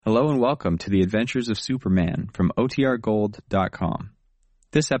Hello and welcome to The Adventures of Superman from OTRGold.com.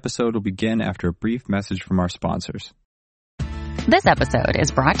 This episode will begin after a brief message from our sponsors. This episode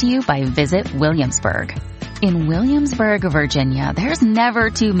is brought to you by Visit Williamsburg. In Williamsburg, Virginia, there's never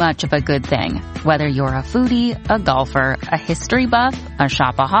too much of a good thing. Whether you're a foodie, a golfer, a history buff, a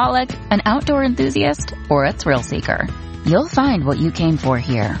shopaholic, an outdoor enthusiast, or a thrill seeker, you'll find what you came for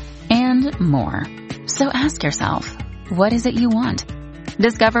here, and more. So ask yourself, what is it you want?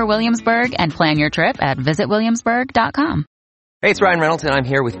 Discover Williamsburg and plan your trip at visitwilliamsburg.com. Hey, it's Ryan Reynolds, and I'm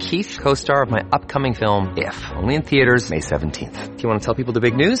here with Keith, co-star of my upcoming film, If, only in theaters May 17th. Do you want to tell people the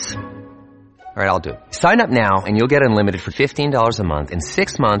big news? All right, I'll do it. Sign up now and you'll get unlimited for $15 a month and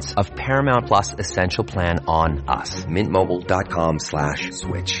 6 months of Paramount Plus Essential Plan on us.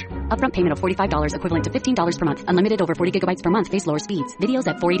 MintMobile.com/switch. Upfront payment of $45 equivalent to $15 per month. Unlimited over 40 gigabytes per month. Face lower speeds. Videos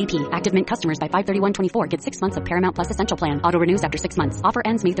at 480p. Active Mint customers by 531.24 get 6 months of Paramount Plus Essential Plan. Auto renews after 6 months. Offer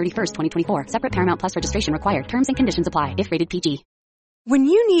ends May 31st, 2024. Separate Paramount Plus registration required. Terms and conditions apply if rated PG. When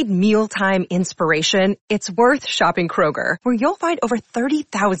you need mealtime inspiration, it's worth shopping Kroger, where you'll find over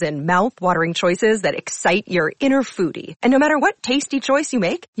 30,000 mouth-watering choices that excite your inner foodie. And no matter what tasty choice you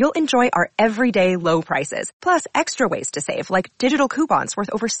make, you'll enjoy our everyday low prices, plus extra ways to save, like digital coupons worth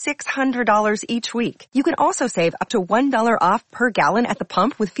over $600 each week. You can also save up to $1 off per gallon at the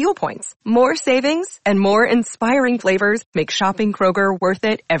pump with fuel points. More savings and more inspiring flavors make shopping Kroger worth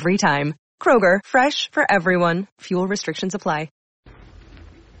it every time. Kroger, fresh for everyone. Fuel restrictions apply.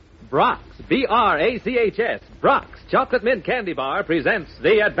 Brock's, B-R-A-C-H-S, Brock's Chocolate Mint Candy Bar presents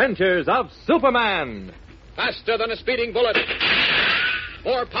The Adventures of Superman. Faster than a speeding bullet.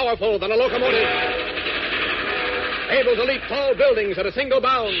 More powerful than a locomotive. Able to leap tall buildings at a single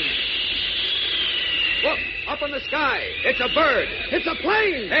bound. Look, up in the sky. It's a bird. It's a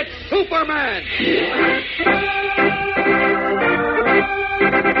plane. It's Superman.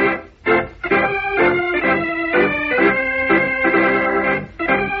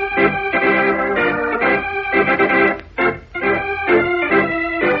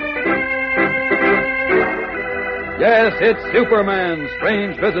 Yes, it's Superman,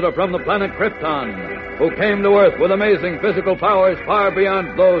 strange visitor from the planet Krypton, who came to Earth with amazing physical powers far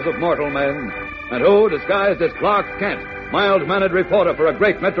beyond those of mortal men, and who, disguised as Clark Kent, mild-mannered reporter for a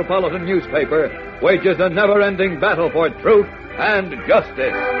great metropolitan newspaper, wages a never-ending battle for truth and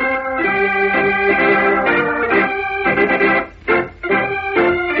justice.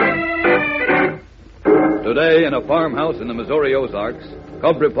 Today, in a farmhouse in the Missouri Ozarks,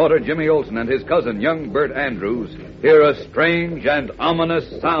 cub reporter Jimmy Olsen and his cousin, young Bert Andrews, hear a strange and ominous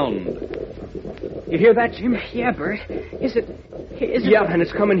sound. You hear that, Jim? Yeah, Bert. Is it... Yeah, and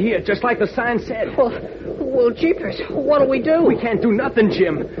it's coming here, just like the sign said. Well, jeepers, what'll we do? We can't do nothing,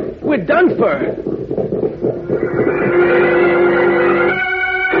 Jim. We're done for.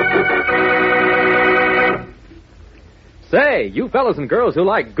 Say, you fellas and girls who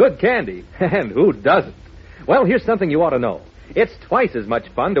like good candy, and who doesn't? Well, here's something you ought to know. It's twice as much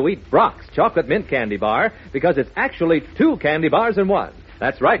fun to eat Brock's Chocolate Mint Candy Bar because it's actually 2 candy bars in one.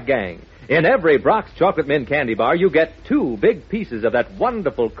 That's right, gang. In every Brock's Chocolate Mint Candy Bar, you get 2 big pieces of that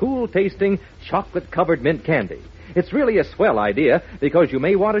wonderful, cool-tasting, chocolate-covered mint candy. It's really a swell idea because you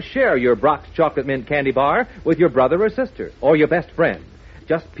may want to share your Brock's Chocolate Mint Candy Bar with your brother or sister or your best friend.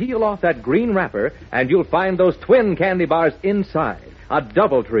 Just peel off that green wrapper and you'll find those twin candy bars inside. A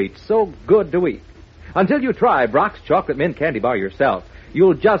double treat so good to eat. Until you try Brock's Chocolate Mint Candy Bar yourself,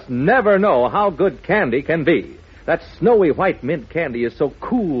 you'll just never know how good candy can be. That snowy white mint candy is so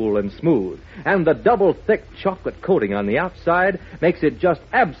cool and smooth, and the double thick chocolate coating on the outside makes it just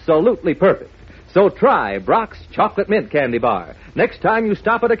absolutely perfect. So try Brock's Chocolate Mint Candy Bar next time you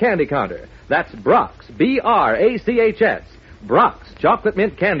stop at a candy counter. That's Brock's, B-R-A-C-H-S, Brock's Chocolate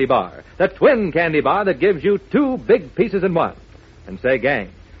Mint Candy Bar, the twin candy bar that gives you 2 big pieces in one. And say, gang,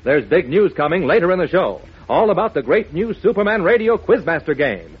 there's big news coming later in the show, all about the great new Superman Radio Quizmaster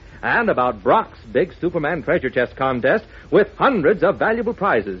game, and about Brock's big Superman treasure chest contest with hundreds of valuable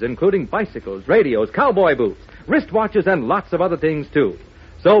prizes, including bicycles, radios, cowboy boots, wristwatches, and lots of other things, too.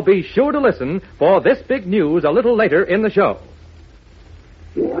 So be sure to listen for this big news a little later in the show.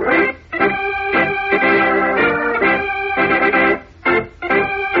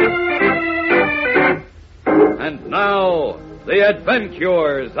 And now, The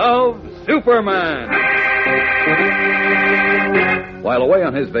Adventures of Superman. While away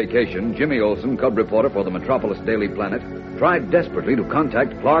on his vacation, Jimmy Olsen, cub reporter for the Metropolis Daily Planet, tried desperately to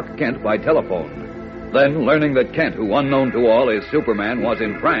contact Clark Kent by telephone. Then, learning that Kent, who unknown to all is Superman, was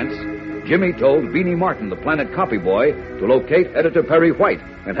in France, Jimmy told Beanie Martin, the Planet copy boy, to locate editor Perry White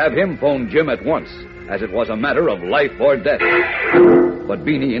and have him phone Jim at once. as it was a matter of life or death. But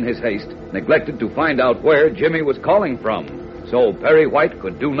Beanie, in his haste, neglected to find out where Jimmy was calling from, so Perry White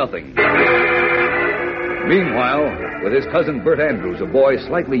could do nothing. Meanwhile, with his cousin Bert Andrews, a boy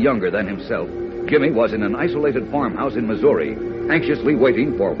slightly younger than himself, Jimmy was in an isolated farmhouse in Missouri, anxiously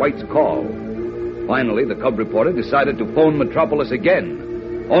waiting for White's call. Finally, the cub reporter decided to phone Metropolis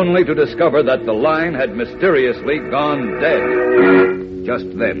again, only to discover that the line had mysteriously gone dead.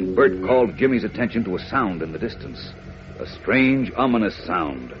 Just then, Bert called Jimmy's attention to a sound in the distance. A strange, ominous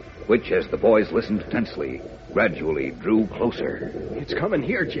sound, which, as the boys listened tensely, gradually drew closer. It's coming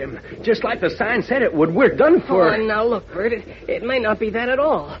here, Jim. Just like the sign said it would. We're done for. Oh, now look, Bert, it may not be that at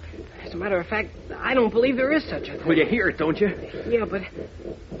all. As a matter of fact, I don't believe there is such a thing. Well, you hear it, don't you? Yeah,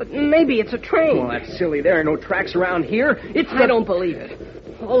 but maybe it's a train. Well, that's silly. There are no tracks around here. I don't believe it.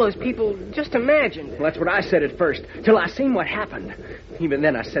 All those people just imagined it. Well, that's what I said at first, till I seen what happened. Even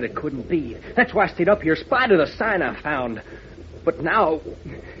then, I said it couldn't be. That's why I stayed up here, spite of the sign I found. But now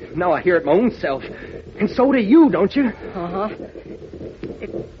I hear it my own self. And so do you, don't you? Uh-huh.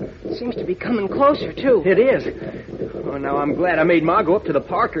 It seems to be coming closer, too. It is. Oh, now I'm glad I made Ma go up to the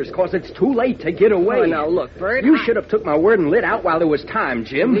Parkers, because it's too late to get away. Oh, now look, Bert. You should have took my word and lit out while there was time,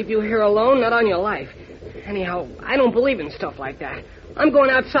 Jim. Leave you here alone, not on your life. Anyhow, I don't believe in stuff like that. I'm going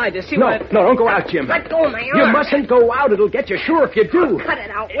outside to see what... No, don't go out, Jim. Let go of my arm. You mustn't go out. It'll get you sure if you do. Oh, cut it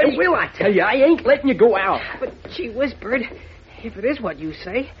out, will you? Will I tell you? I ain't letting you go out. But, gee whiz, Bert, if it is what you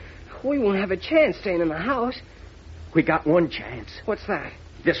say, we won't have a chance staying in the house. We got one chance. What's that?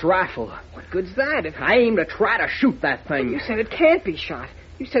 This rifle. What good's that? I aim to try to shoot that thing. You said it can't be shot.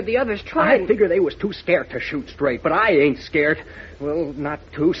 You said the others tried. I figure they was too scared to shoot straight, but I ain't scared. Well, not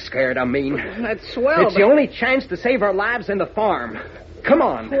too scared, I mean. That's swell, It's the only chance to save our lives in the farm. Come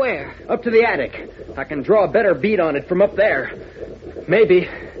on. Where? Up to the attic. I can draw a better bead on it from up there. Maybe,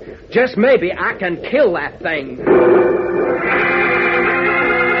 just maybe, I can kill that thing.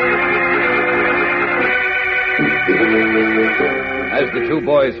 As the two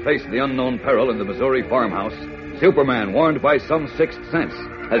boys faced the unknown peril in the Missouri farmhouse, Superman, warned by some sixth sense,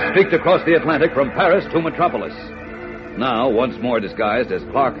 has streaked across the Atlantic from Paris to Metropolis. Now, once more disguised as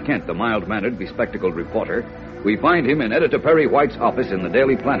Clark Kent, the mild-mannered, bespectacled reporter, we find him in Editor Perry White's office in the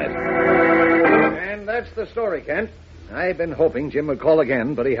Daily Planet. And that's the story, Kent. I've been hoping Jim would call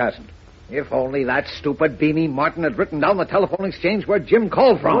again, but he hasn't. If only that stupid Beanie Martin had written down the telephone exchange where Jim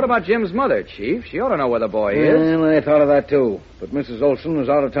called from. What about Jim's mother, Chief? She ought to know where the boy is. Well, I thought of that, too. But Mrs. Olson was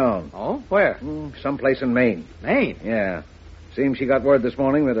out of town. Oh? Where? Someplace in Maine. Maine? Yeah. Seems she got word this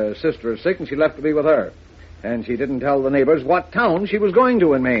morning that her sister is sick and she left to be with her. And she didn't tell the neighbors what town she was going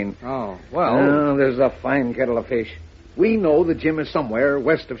to in Maine. Oh, well... There's a fine kettle of fish. We know that Jim is somewhere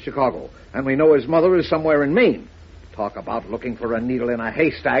west of Chicago, and we know his mother is somewhere in Maine. Talk about looking for a needle in a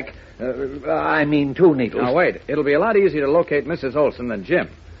haystack. I mean, two needles. Now, wait. It'll be a lot easier to locate Mrs. Olson than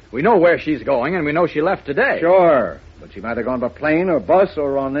Jim. We know where she's going, and we know she left today. Sure. But she might have gone by plane or bus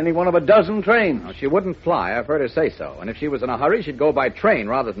or on any one of a dozen trains. No, she wouldn't fly. I've heard her say so. And if she was in a hurry, she'd go by train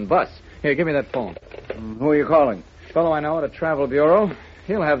rather than bus. Here, give me that phone. Who are you calling? Fellow I know at a travel bureau.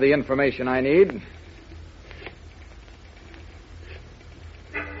 He'll have the information I need.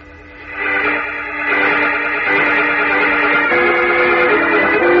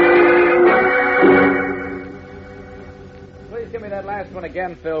 Please give me that last one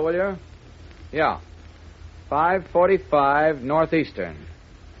again, Phil, will you? Yeah. 5:45 Northeastern.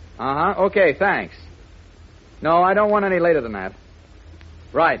 Uh-huh. Okay, thanks. No, I don't want any later than that.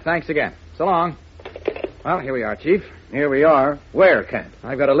 Right, thanks again. So long. Well, here we are, Chief. Here we are. Where, Kent?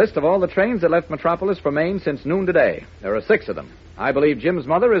 I've got a list of all the trains that left Metropolis for Maine since noon today. There are 6 of them. I believe Jim's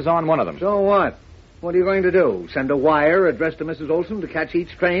mother is on one of them. So what? What are you going to do? Send a wire addressed to Mrs. Olson to catch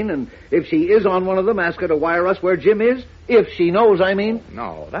each train, and if she is on one of them, ask her to wire us where Jim is? If she knows, I mean.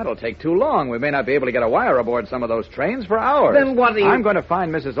 No, that'll take too long. We may not be able to get a wire aboard some of those trains for hours. Then what do you... I'm going to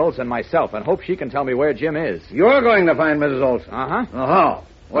find Mrs. Olson myself and hope she can tell me where Jim is. You're going to find Mrs. Olson? Uh-huh. Oh,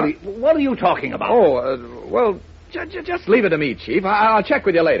 what are you talking about? Oh, well, just leave it to me, Chief. I'll check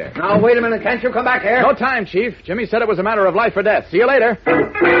with you later. Now, wait a minute. Can't you come back here? No time, Chief. Jimmy said it was a matter of life or death. See you later.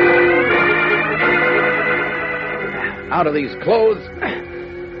 Out of these clothes,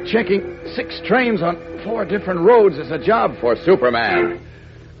 checking 6 trains on 4 different roads is a job for Superman.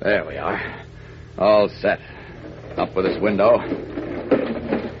 There we are. All set. Up with this window.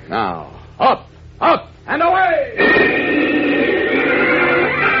 Now, up, and away!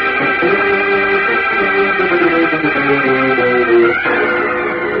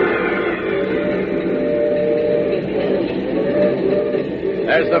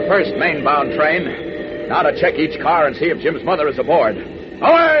 There's the first Maine-bound train. Now to check each car and see if Jim's mother is aboard.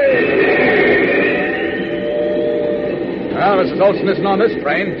 Away! Well, Mrs. Olson isn't on this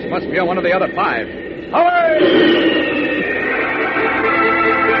train. She must be on one of the other 5. Away!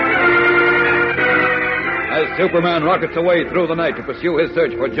 As Superman rockets away through the night to pursue his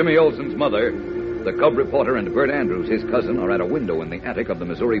search for Jimmy Olsen's mother, the cub reporter and Bert Andrews, his cousin, are at a window in the attic of the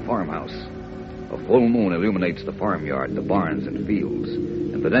Missouri farmhouse. A full moon illuminates the farmyard, the barns and fields,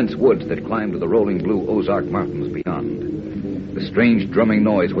 and the dense woods that climb to the rolling blue Ozark Mountains beyond. The strange drumming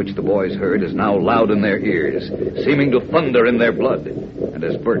noise which the boys heard is now loud in their ears, seeming to thunder in their blood. And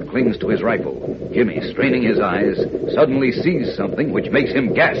as Bert clings to his rifle, Jimmy, straining his eyes, suddenly sees something which makes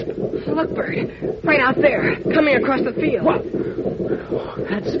him gasp. Look, Bert. Right out there, coming across the field. What?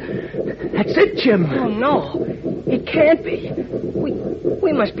 That's it, Jim. Oh, no. It can't be.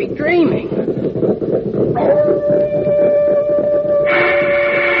 We must be dreaming.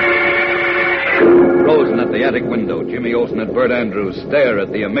 Frozen at the attic window, Jimmy Olsen and Bert Andrews stare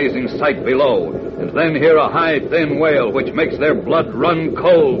at the amazing sight below, and then hear a high, thin wail which makes their blood run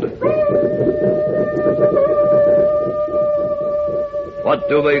cold. What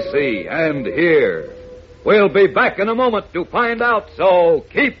do they see and hear? We'll be back in a moment to find out, so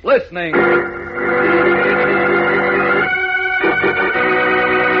keep listening.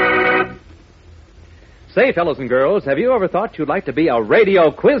 Say, fellows and girls, have you ever thought you'd like to be a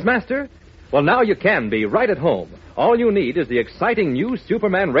radio quizmaster? Well, now you can be right at home. All you need is the exciting new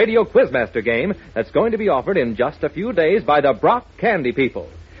Superman Radio Quizmaster game that's going to be offered in just a few days by the Brock Candy people.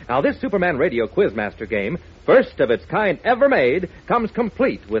 Now, this Superman Radio Quizmaster game, first of its kind ever made, comes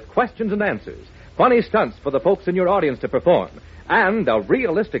complete with questions and answers, funny stunts for the folks in your audience to perform, and a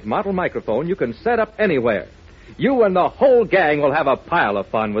realistic model microphone you can set up anywhere. You and the whole gang will have a pile of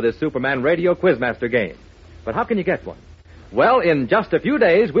fun with this Superman Radio Quizmaster game. But how can you get one? Well, in just a few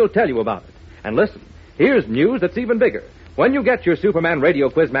days, we'll tell you about it. And listen, here's news that's even bigger. When you get your Superman Radio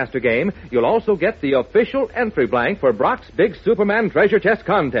Quizmaster game, you'll also get the official entry blank for Brock's big Superman Treasure Chest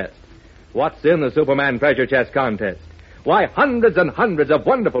contest. What's in the Superman Treasure Chest contest? Why, hundreds and hundreds of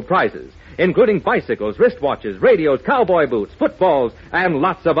wonderful prizes, including bicycles, wristwatches, radios, cowboy boots, footballs, and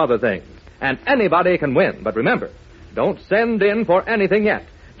lots of other things. And anybody can win. But remember, don't send in for anything yet.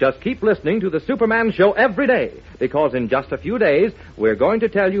 Just keep listening to the Superman Show every day, because in just a few days, we're going to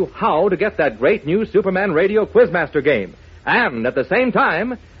tell you how to get that great new Superman Radio Quizmaster game. And at the same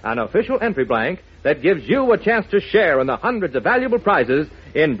time, an official entry blank that gives you a chance to share in the hundreds of valuable prizes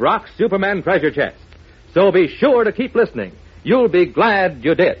in Brock's Superman Treasure Chest. So be sure to keep listening. You'll be glad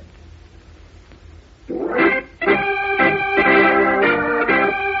you did.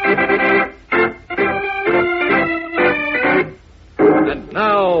 And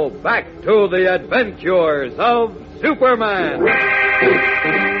now, back to the adventures of Superman.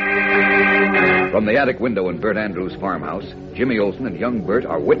 From the attic window in Bert Andrews' farmhouse, Jimmy Olsen and young Bert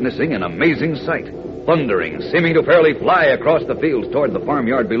are witnessing an amazing sight. Thundering, seeming to fairly fly across the fields toward the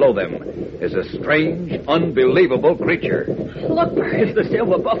farmyard below them, is a strange, unbelievable creature. Look, Bert. It's the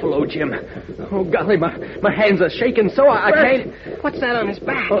silver buffalo, Jim. Oh, golly, my hands are shaking so I can't... What's that on his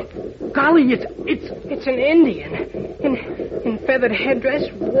back? Golly, it's an Indian. In feathered headdress,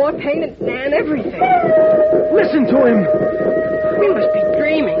 war paint, and everything. Listen to him. We must be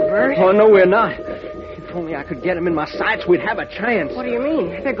dreaming, Bert. Oh, no, we're not. If only I could get him in my sights, we'd have a chance. What do you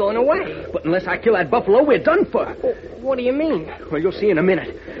mean? They're going away. But unless I kill that buffalo, we're done for. What do you mean? Well, you'll see in a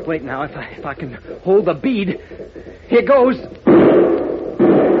minute. Wait now, if I can hold the bead. Here goes.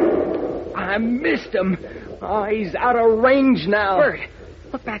 I missed him. Oh, he's out of range now. Bert,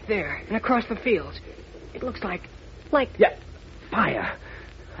 look back there and across the fields. It looks like... Yeah, fire.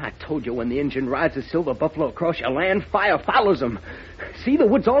 I told you when the engine rides the silver buffalo across your land, fire follows him. See, the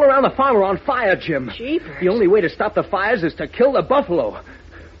woods all around the farm are on fire, Jim. Jeepers. The only way to stop the fires is to kill the buffalo.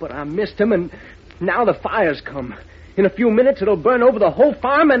 But I missed him, and now the fire's come. In a few minutes, it'll burn over the whole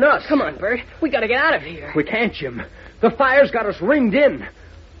farm and us. Come on, Bert. We gotta get out of here. We can't, Jim. The fire's got us ringed in.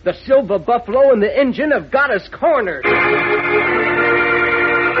 The silver buffalo and the engine have got us cornered.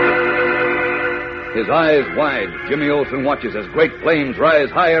 His eyes wide, Jimmy Olsen watches as great flames rise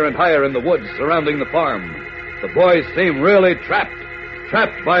higher and higher in the woods surrounding the farm. The boys seem really trapped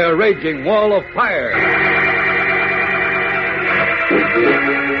by a raging wall of fire.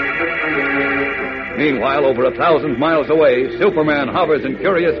 Meanwhile, over 1,000 miles away, Superman hovers in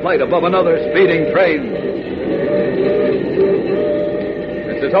furious flight above another speeding train.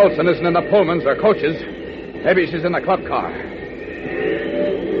 Mrs. Olsen isn't in the Pullmans or coaches. Maybe she's in the club car.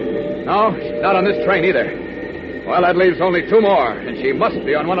 No, she's not on this train either. Well, that leaves only 2 more, and she must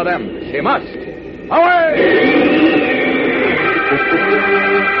be on one of them. She must. Away!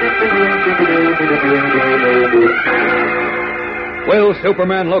 Will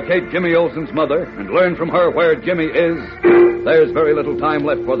Superman locate Jimmy Olsen's mother and learn from her where Jimmy is? There's very little time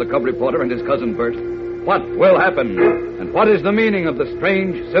left for the cub reporter and his cousin Bert. What will happen? And what is the meaning of the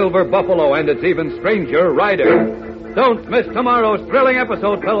strange silver buffalo and its even stranger rider? Don't miss tomorrow's thrilling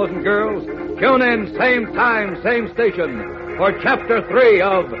episode, fellows and girls. Tune in, same time, same station, for Chapter 3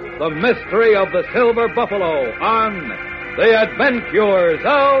 of The Mystery of the Silver Buffalo on The Adventures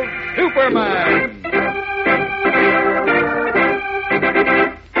of Superman.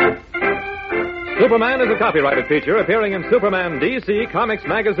 Superman is a copyrighted feature appearing in Superman DC Comics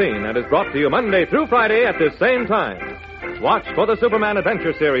magazine and is brought to you Monday through Friday at this same time. Watch for the Superman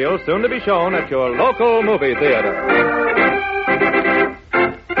Adventure serial soon to be shown at your local movie theater.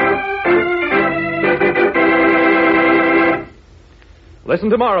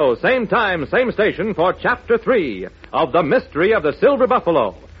 Listen tomorrow, same time, same station, for Chapter 3 of The Mystery of the Silver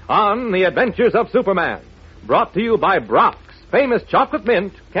Buffalo on The Adventures of Superman. Brought to you by Brock's famous chocolate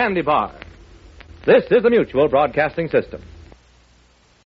mint candy bar. This is the Mutual Broadcasting System.